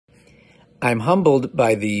I'm humbled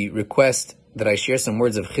by the request that I share some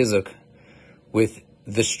words of chizuk with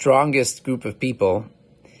the strongest group of people,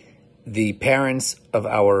 the parents of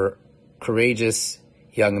our courageous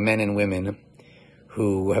young men and women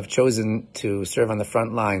who have chosen to serve on the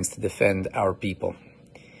front lines to defend our people.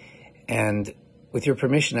 And with your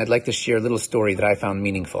permission, I'd like to share a little story that I found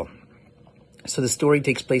meaningful. So the story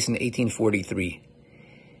takes place in 1843,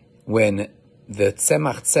 when the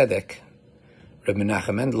Tzemach Tzedek, Rabbi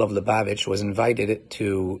Menachem Mendel of Lubavitch, was invited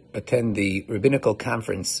to attend the rabbinical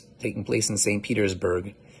conference taking place in St.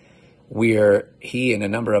 Petersburg, where he and a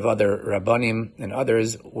number of other rabbanim and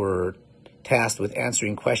others were tasked with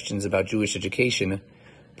answering questions about Jewish education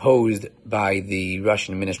posed by the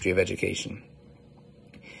Russian Ministry of Education.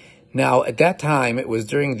 Now, at that time, it was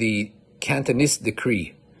during the Cantonist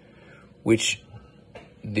decree,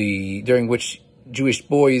 during which Jewish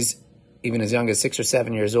boys, even as young as 6 or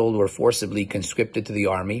 7 years old, were forcibly conscripted to the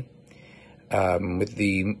army, with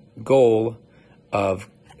the goal of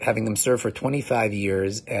having them serve for 25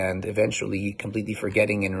 years and eventually completely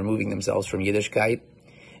forgetting and removing themselves from Yiddishkeit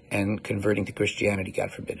and converting to Christianity,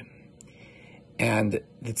 God forbid. And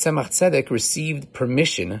the Tzemach Tzedek received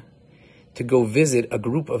permission to go visit a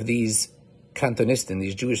group of these Kantonisten,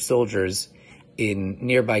 these Jewish soldiers, in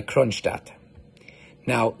nearby Kronstadt.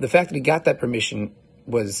 Now, the fact that he got that permission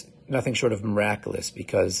was nothing short of miraculous,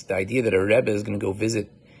 because the idea that a Rebbe is going to go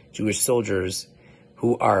visit Jewish soldiers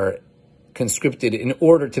who are conscripted in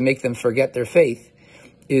order to make them forget their faith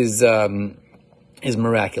is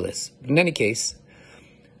miraculous. In any case,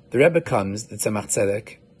 the Rebbe comes, the Tzemach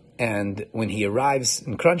Tzedek, and when he arrives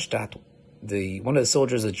in Kronstadt, one of the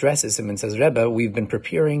soldiers addresses him and says, "Rebbe, we've been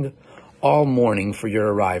preparing all morning for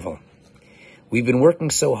your arrival. We've been working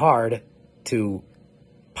so hard to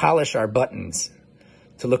polish our buttons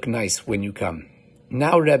to look nice when you come.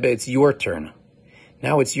 Now, Rebbe, it's your turn.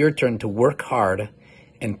 Now it's your turn to work hard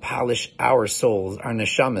and polish our souls, our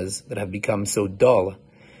neshamas that have become so dull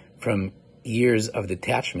from years of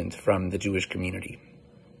detachment from the Jewish community."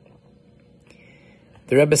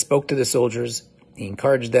 The Rebbe spoke to the soldiers. He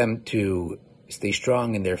encouraged them to stay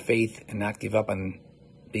strong in their faith and not give up on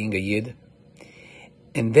being a Yid.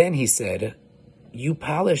 And then he said, "You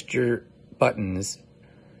polished your buttons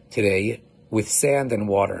today with sand and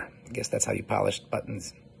water." I guess that's how you polished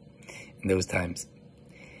buttons in those times.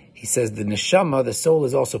 He says the neshama, the soul,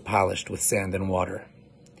 is also polished with sand and water.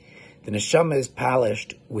 The neshama is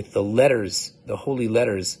polished with the letters, the holy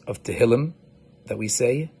letters of Tehillim that we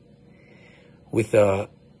say, with a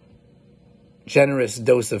generous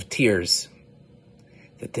dose of tears.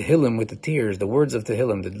 The Tehillim with the tears, the words of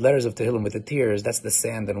Tehillim, the letters of Tehillim with the tears, that's the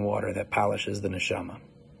sand and water that polishes the neshama.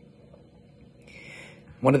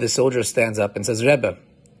 One of the soldiers stands up and says, "Rebbe,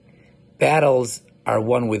 battles are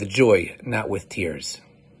won with joy, not with tears."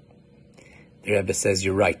 The Rebbe says,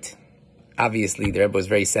 "You're right." Obviously, the Rebbe was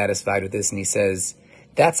very satisfied with this, and he says,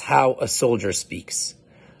 "That's how a soldier speaks.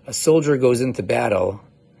 A soldier goes into battle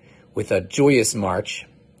with a joyous march,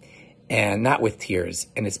 and not with tears,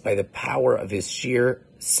 and it's by the power of his sheer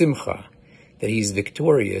simcha that he's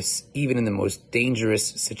victorious even in the most dangerous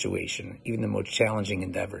situation, even the most challenging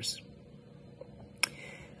endeavors."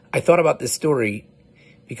 I thought about this story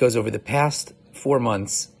because over the past 4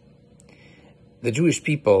 months, the Jewish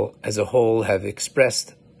people as a whole have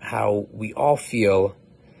expressed how we all feel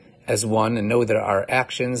as one and know that our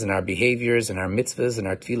actions and our behaviors and our mitzvahs and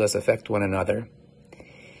our tefillas affect one another.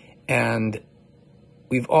 And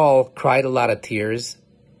we've all cried a lot of tears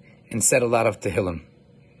and said a lot of Tehillim.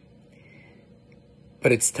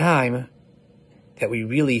 But it's time that we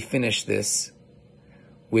really finish this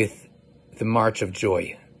with the march of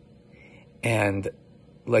joy. And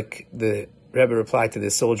like the Rebbe replied to the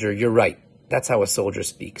soldier, "You're right. That's how a soldier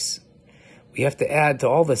speaks." We have to add to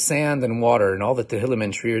all the sand and water and all the Tehillim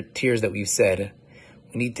and tears that we've said,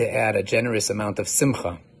 we need to add a generous amount of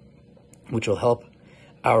simcha, which will help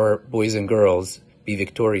our boys and girls be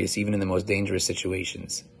victorious even in the most dangerous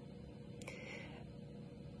situations.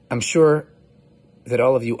 I'm sure that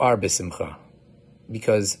all of you are besimcha,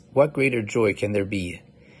 because what greater joy can there be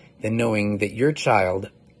than knowing that your child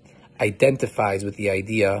identifies with the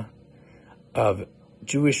idea of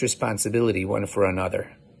Jewish responsibility one for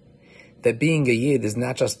another, that being a Yid is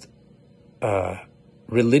not just a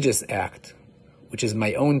religious act, which is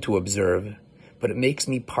my own to observe, but it makes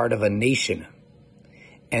me part of a nation,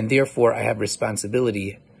 and therefore I have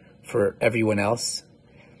responsibility for everyone else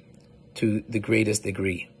to the greatest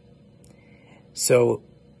degree. So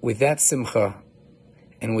with that simcha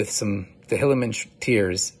and with some Tehillim and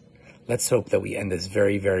tears, let's hope that we end this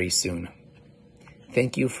very, very soon.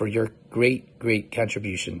 Thank you for your great, great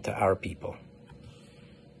contribution to our people.